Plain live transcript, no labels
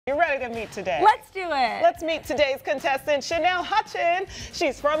You ready to meet today? Let's do it. Let's meet today's contestant, Hutchen.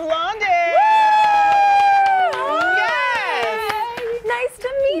 She's from London. Yes. Nice to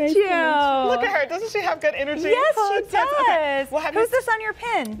meet you. Look at her. Doesn't she have good energy? Yes, she does. Okay. Well, who's this on your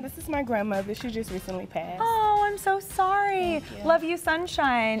pin? This is my grandmother. She just recently passed. Oh, I'm so sorry. Love you,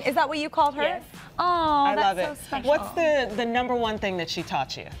 Sunshine. Is that what you called her? Yes. Oh, I love that's it. so special. What's the number one thing that she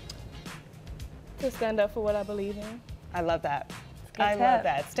taught you? To stand up for what I believe in. I love that. Good love tip.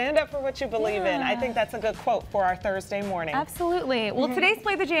 that. Stand up for what you believe in. I think that's a good quote for our Thursday morning. Absolutely. Well, today's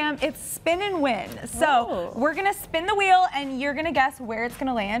Play the Jam, it's spin and win. So we're going to spin the wheel and you're going to guess where it's going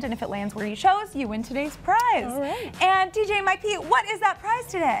to land. And if it lands where you chose, you win today's prize. All right. And DJ Mike P, what is that prize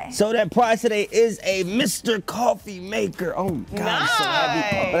today? So that prize today is a Mr. Coffee Maker. Oh, God, I'm so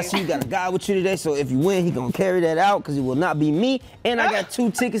happy. But I see you got a guy with you today, so if you win, he gonna carry that out because it will not be me. And I got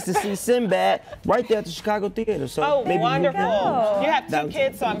 2 tickets to see Sinbad right there at the Chicago Theater. So Oh, maybe wonderful. You have 2 That was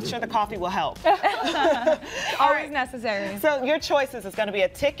kids, so I'm sure the coffee will help. Always necessary. So your choices is going to be a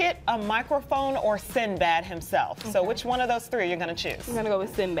ticket, a microphone, or Sinbad himself. So which one of those 3 you're going to choose? I'm gonna go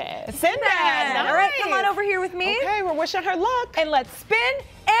with Sinbad. Sinbad. Nice. All right, come on over here with me. Okay, we're wishing her luck. And let's spin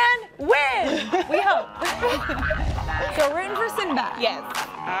and win. We hope. So we're rooting for Sinbad. Yes.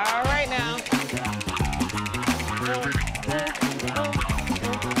 All right now.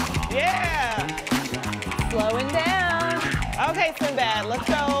 Yeah. Slowing down. Okay, Sinbad, let's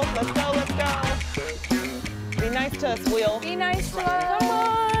go. Let's go. Let's go. Be nice to us, Will. Be nice to us. Be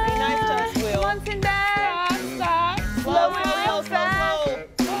nice to us, Will. Come on, Sinbad. Stop. Slow, it slow, real slow, fast. slow.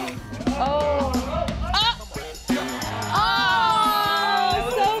 Oh. That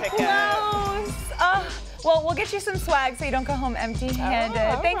was a So ticket. close. Well, we'll get you some swag so you don't go home empty-handed.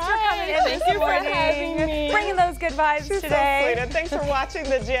 Oh, Thanks for coming in Thank this you for morning. having me. Bringing those good vibes She's today. so sweet, and thanks for watching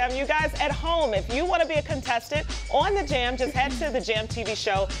The Jam. You guys at home, if you want to be a contestant on The Jam, just head to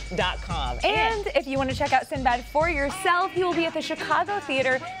thejamtvshow.com. And if you want to check out Sinbad for yourself, he will be at the Chicago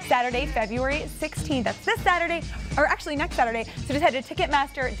Theater Saturday, February 16th. That's this Saturday, or actually next Saturday. So just head to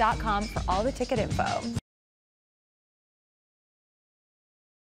Ticketmaster.com for all the ticket info.